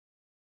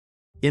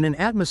In an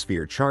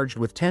atmosphere charged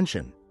with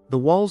tension, the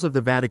walls of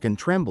the Vatican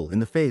tremble in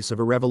the face of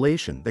a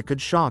revelation that could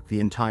shock the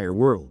entire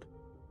world.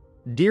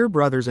 Dear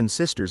brothers and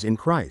sisters in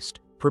Christ,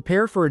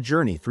 prepare for a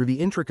journey through the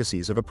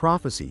intricacies of a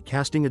prophecy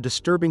casting a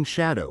disturbing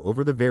shadow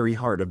over the very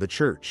heart of the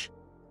Church.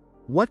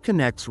 What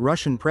connects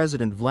Russian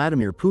President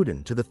Vladimir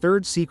Putin to the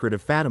third secret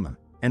of Fatima,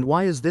 and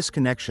why is this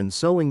connection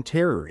sowing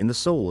terror in the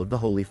soul of the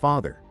Holy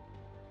Father?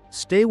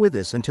 Stay with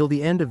us until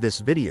the end of this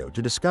video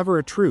to discover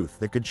a truth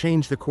that could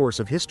change the course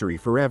of history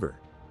forever.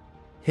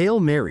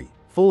 Hail Mary,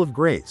 full of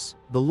grace,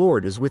 the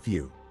Lord is with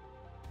you.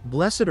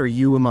 Blessed are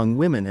you among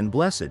women and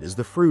blessed is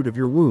the fruit of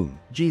your womb,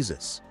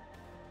 Jesus.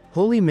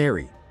 Holy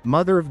Mary,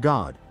 Mother of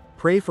God,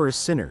 pray for us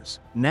sinners,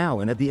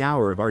 now and at the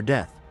hour of our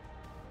death.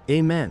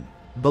 Amen.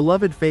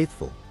 Beloved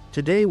faithful,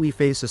 today we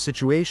face a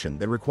situation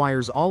that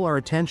requires all our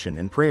attention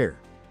and prayer.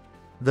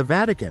 The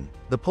Vatican,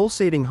 the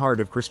pulsating heart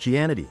of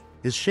Christianity,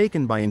 is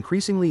shaken by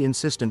increasingly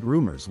insistent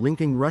rumors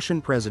linking Russian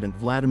President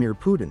Vladimir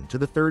Putin to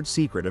the third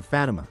secret of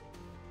Fatima.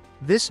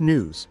 This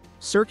news,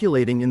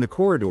 circulating in the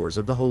corridors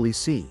of the Holy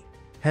See,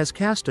 has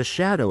cast a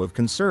shadow of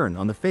concern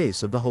on the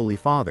face of the Holy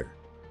Father.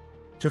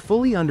 To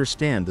fully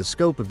understand the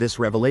scope of this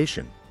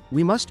revelation,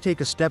 we must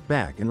take a step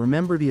back and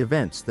remember the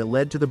events that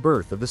led to the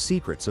birth of the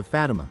secrets of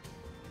Fatima.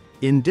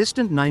 In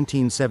distant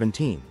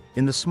 1917,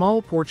 in the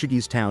small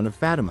Portuguese town of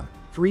Fatima,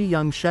 three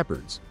young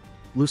shepherds,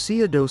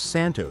 Lucia dos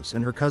Santos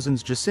and her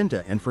cousins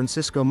Jacinta and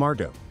Francisco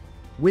Marto,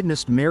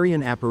 witnessed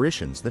Marian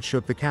apparitions that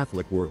shook the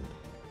Catholic world.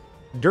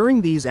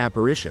 During these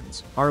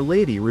apparitions, Our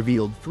Lady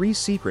revealed three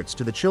secrets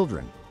to the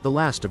children, the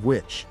last of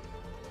which,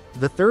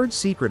 the third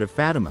secret of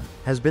Fatima,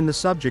 has been the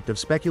subject of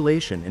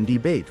speculation and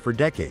debate for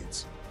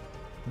decades.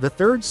 The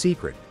third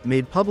secret,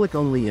 made public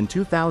only in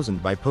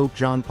 2000 by Pope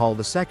John Paul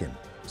II,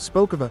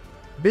 spoke of a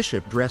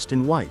bishop dressed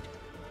in white,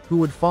 who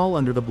would fall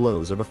under the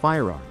blows of a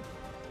firearm.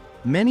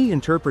 Many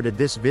interpreted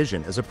this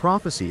vision as a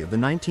prophecy of the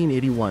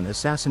 1981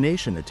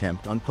 assassination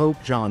attempt on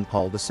Pope John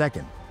Paul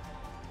II.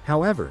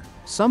 However,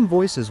 some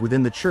voices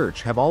within the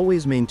Church have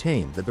always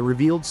maintained that the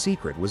revealed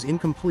secret was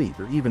incomplete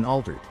or even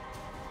altered.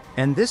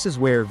 And this is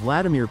where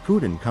Vladimir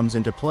Putin comes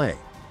into play.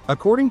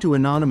 According to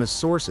anonymous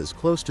sources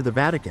close to the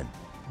Vatican,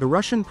 the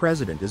Russian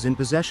president is in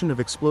possession of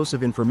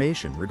explosive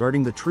information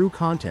regarding the true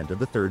content of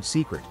the third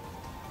secret.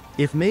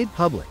 If made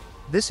public,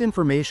 this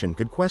information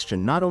could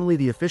question not only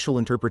the official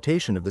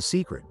interpretation of the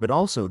secret but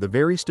also the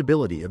very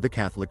stability of the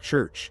Catholic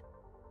Church.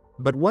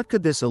 But what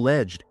could this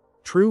alleged,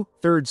 true,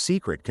 third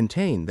secret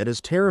contain that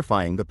is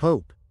terrifying the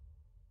Pope?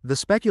 The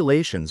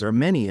speculations are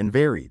many and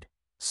varied.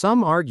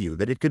 Some argue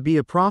that it could be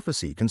a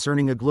prophecy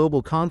concerning a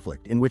global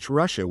conflict in which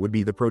Russia would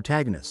be the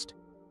protagonist.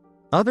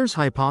 Others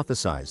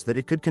hypothesize that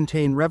it could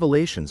contain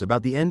revelations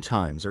about the end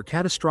times or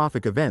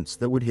catastrophic events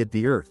that would hit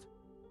the earth.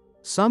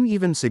 Some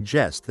even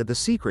suggest that the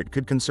secret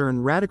could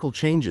concern radical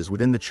changes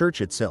within the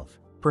Church itself,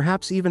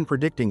 perhaps even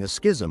predicting a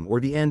schism or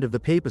the end of the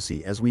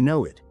papacy as we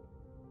know it.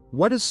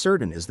 What is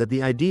certain is that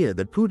the idea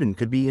that Putin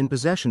could be in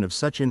possession of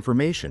such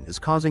information is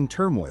causing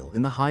turmoil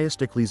in the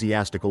highest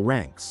ecclesiastical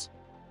ranks.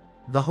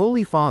 The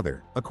Holy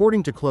Father,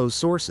 according to close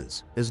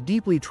sources, is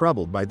deeply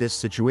troubled by this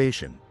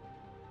situation.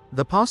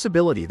 The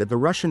possibility that the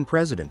Russian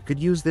president could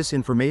use this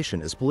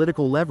information as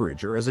political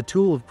leverage or as a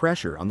tool of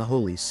pressure on the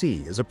Holy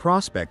See is a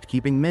prospect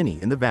keeping many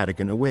in the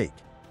Vatican awake.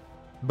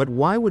 But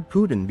why would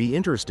Putin be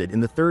interested in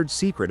the third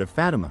secret of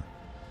Fatima?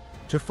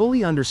 To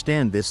fully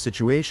understand this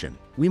situation,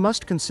 we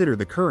must consider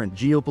the current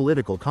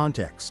geopolitical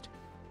context.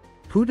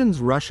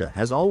 Putin's Russia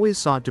has always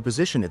sought to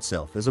position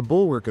itself as a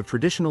bulwark of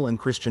traditional and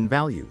Christian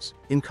values,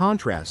 in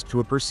contrast to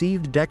a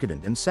perceived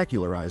decadent and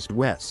secularized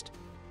West.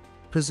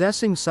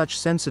 Possessing such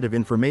sensitive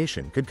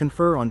information could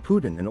confer on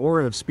Putin an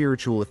aura of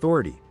spiritual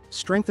authority,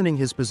 strengthening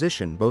his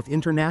position both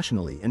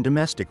internationally and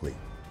domestically.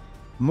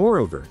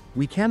 Moreover,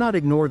 we cannot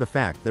ignore the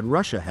fact that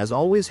Russia has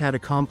always had a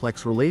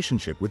complex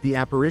relationship with the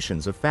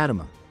apparitions of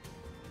Fatima.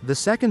 The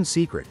second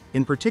secret,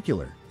 in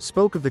particular,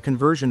 spoke of the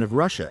conversion of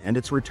Russia and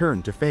its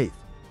return to faith.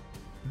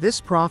 This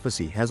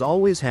prophecy has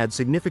always had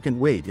significant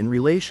weight in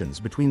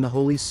relations between the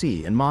Holy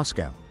See and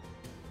Moscow.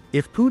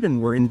 If Putin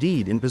were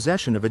indeed in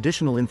possession of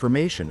additional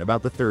information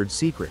about the third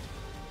secret,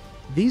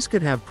 these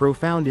could have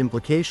profound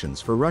implications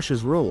for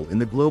Russia's role in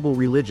the global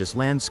religious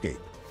landscape.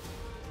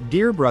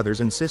 Dear brothers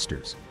and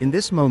sisters, in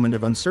this moment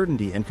of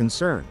uncertainty and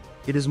concern,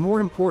 it is more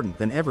important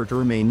than ever to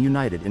remain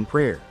united in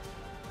prayer.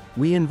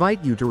 We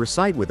invite you to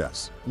recite with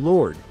us,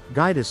 Lord,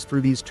 guide us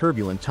through these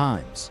turbulent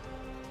times.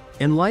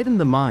 Enlighten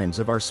the minds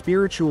of our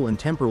spiritual and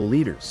temporal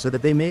leaders so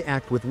that they may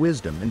act with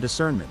wisdom and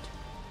discernment.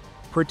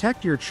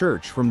 Protect your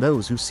Church from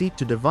those who seek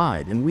to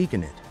divide and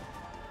weaken it.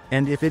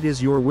 And if it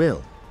is your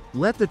will,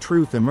 let the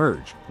truth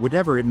emerge,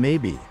 whatever it may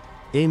be.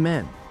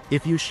 Amen.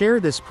 If you share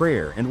this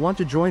prayer and want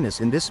to join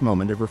us in this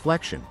moment of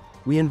reflection,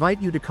 we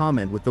invite you to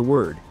comment with the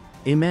word,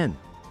 Amen,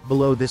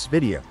 below this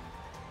video.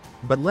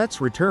 But let's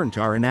return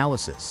to our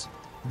analysis.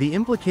 The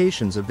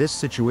implications of this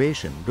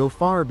situation go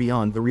far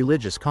beyond the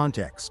religious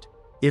context.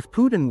 If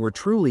Putin were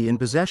truly in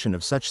possession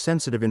of such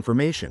sensitive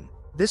information,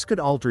 this could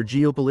alter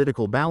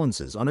geopolitical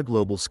balances on a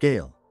global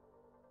scale.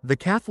 The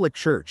Catholic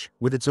Church,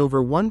 with its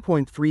over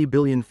 1.3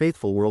 billion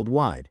faithful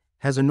worldwide,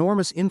 has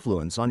enormous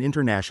influence on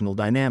international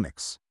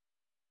dynamics.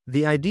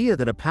 The idea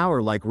that a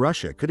power like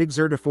Russia could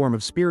exert a form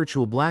of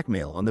spiritual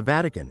blackmail on the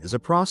Vatican is a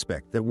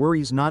prospect that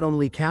worries not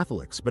only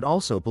Catholics but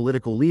also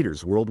political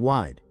leaders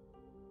worldwide.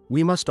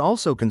 We must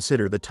also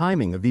consider the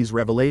timing of these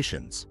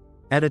revelations.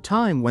 At a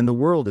time when the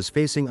world is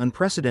facing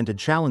unprecedented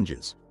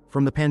challenges,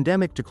 from the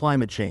pandemic to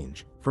climate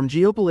change, from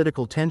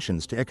geopolitical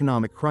tensions to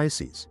economic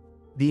crises,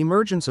 the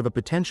emergence of a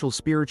potential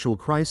spiritual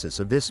crisis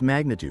of this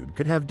magnitude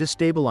could have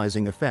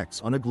destabilizing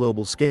effects on a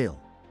global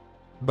scale.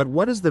 But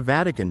what is the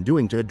Vatican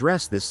doing to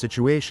address this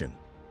situation?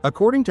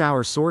 According to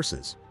our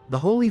sources, the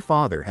Holy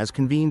Father has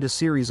convened a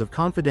series of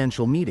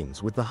confidential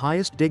meetings with the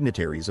highest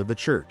dignitaries of the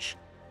Church.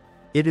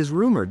 It is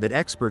rumored that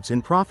experts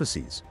in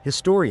prophecies,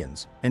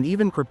 historians, and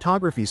even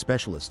cryptography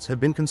specialists have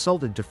been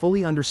consulted to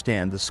fully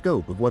understand the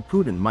scope of what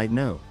Putin might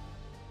know.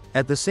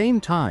 At the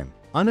same time,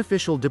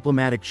 unofficial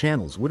diplomatic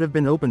channels would have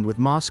been opened with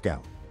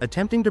Moscow,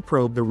 attempting to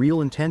probe the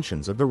real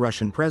intentions of the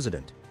Russian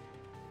president.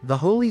 The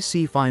Holy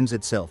See finds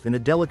itself in a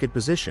delicate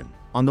position.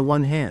 On the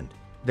one hand,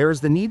 there is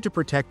the need to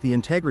protect the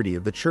integrity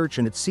of the Church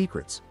and its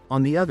secrets.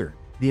 On the other,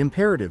 the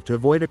imperative to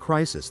avoid a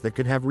crisis that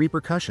could have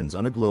repercussions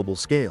on a global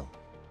scale.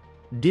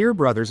 Dear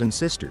brothers and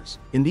sisters,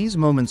 in these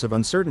moments of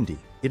uncertainty,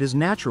 it is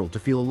natural to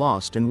feel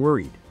lost and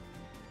worried.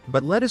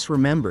 But let us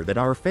remember that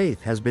our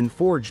faith has been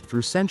forged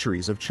through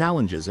centuries of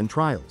challenges and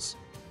trials.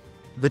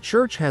 The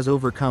Church has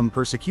overcome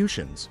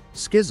persecutions,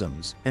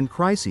 schisms, and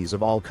crises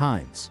of all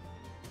kinds.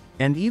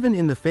 And even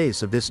in the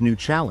face of this new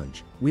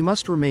challenge, we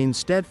must remain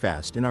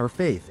steadfast in our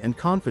faith and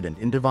confident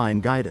in divine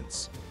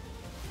guidance.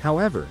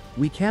 However,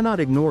 we cannot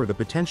ignore the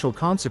potential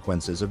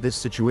consequences of this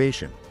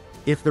situation.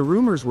 If the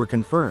rumors were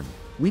confirmed,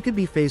 we could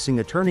be facing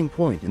a turning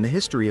point in the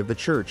history of the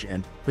Church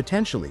and,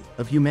 potentially,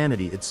 of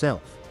humanity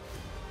itself.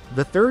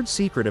 The third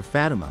secret of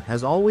Fatima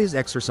has always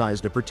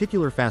exercised a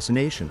particular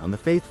fascination on the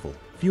faithful,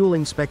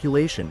 fueling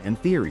speculation and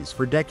theories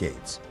for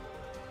decades.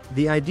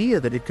 The idea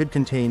that it could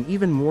contain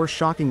even more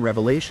shocking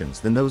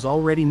revelations than those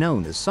already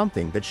known is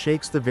something that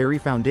shakes the very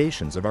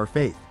foundations of our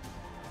faith.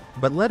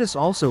 But let us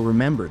also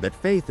remember that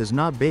faith is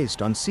not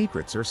based on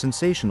secrets or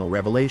sensational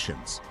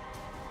revelations.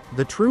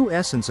 The true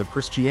essence of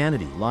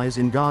Christianity lies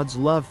in God's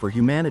love for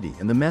humanity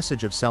and the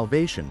message of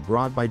salvation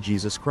brought by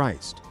Jesus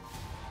Christ.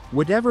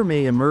 Whatever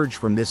may emerge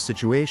from this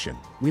situation,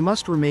 we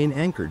must remain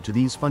anchored to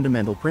these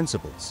fundamental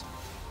principles.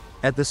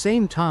 At the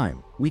same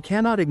time, we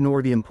cannot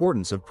ignore the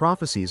importance of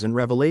prophecies and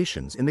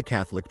revelations in the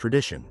Catholic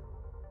tradition.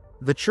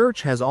 The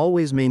Church has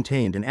always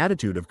maintained an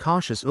attitude of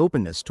cautious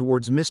openness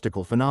towards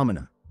mystical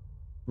phenomena,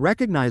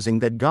 recognizing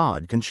that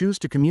God can choose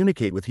to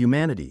communicate with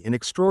humanity in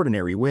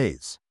extraordinary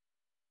ways.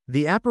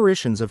 The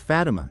apparitions of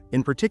Fatima,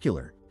 in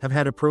particular, have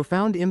had a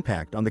profound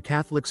impact on the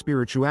Catholic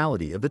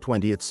spirituality of the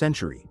 20th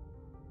century.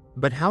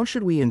 But how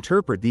should we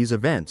interpret these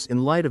events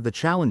in light of the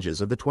challenges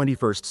of the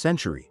 21st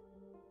century?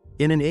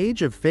 In an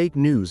age of fake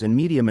news and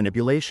media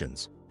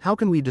manipulations, how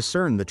can we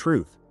discern the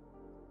truth?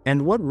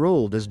 And what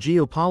role does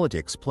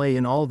geopolitics play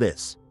in all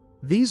this?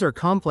 These are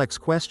complex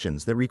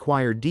questions that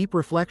require deep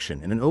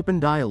reflection and an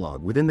open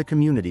dialogue within the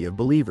community of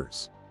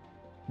believers.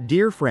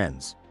 Dear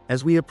friends,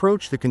 as we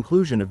approach the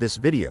conclusion of this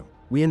video,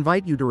 we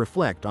invite you to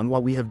reflect on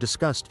what we have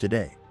discussed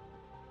today.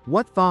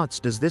 What thoughts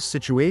does this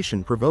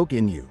situation provoke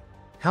in you?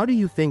 How do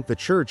you think the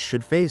Church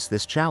should face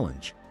this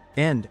challenge?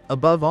 And,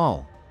 above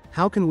all,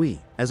 how can we,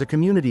 as a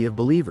community of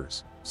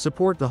believers,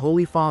 support the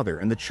Holy Father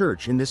and the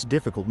Church in this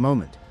difficult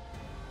moment?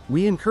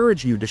 We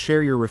encourage you to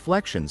share your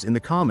reflections in the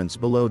comments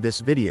below this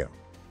video.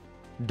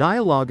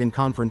 Dialogue and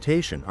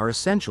confrontation are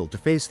essential to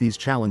face these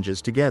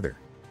challenges together.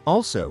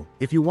 Also,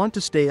 if you want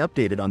to stay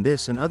updated on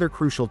this and other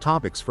crucial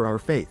topics for our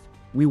faith,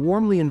 we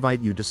warmly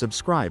invite you to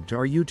subscribe to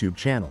our YouTube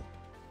channel.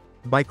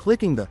 By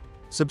clicking the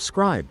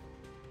subscribe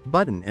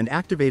button and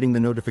activating the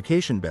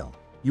notification bell,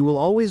 you will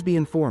always be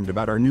informed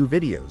about our new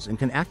videos and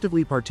can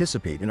actively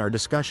participate in our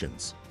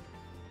discussions.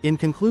 In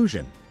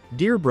conclusion,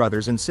 dear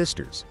brothers and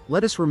sisters,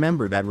 let us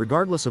remember that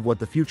regardless of what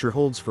the future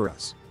holds for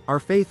us, our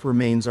faith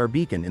remains our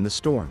beacon in the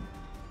storm.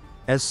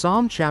 As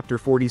Psalm chapter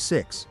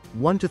 46,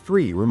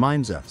 1-3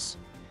 reminds us,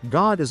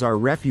 God is our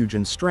refuge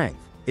and strength,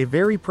 a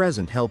very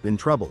present help in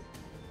trouble.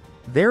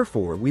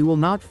 Therefore we will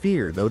not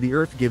fear though the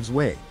earth gives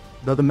way,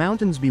 though the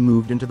mountains be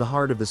moved into the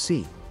heart of the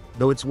sea,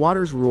 though its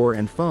waters roar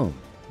and foam,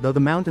 though the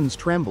mountains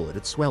tremble at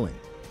its swelling.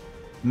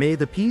 May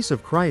the peace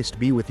of Christ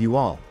be with you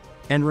all.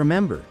 And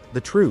remember,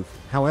 the truth,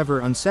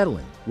 however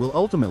unsettling, will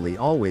ultimately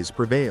always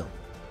prevail.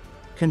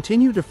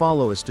 Continue to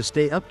follow us to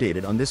stay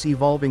updated on this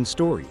evolving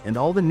story and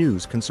all the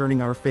news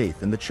concerning our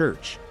faith and the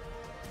Church.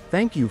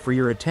 Thank you for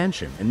your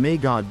attention and may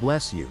God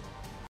bless you.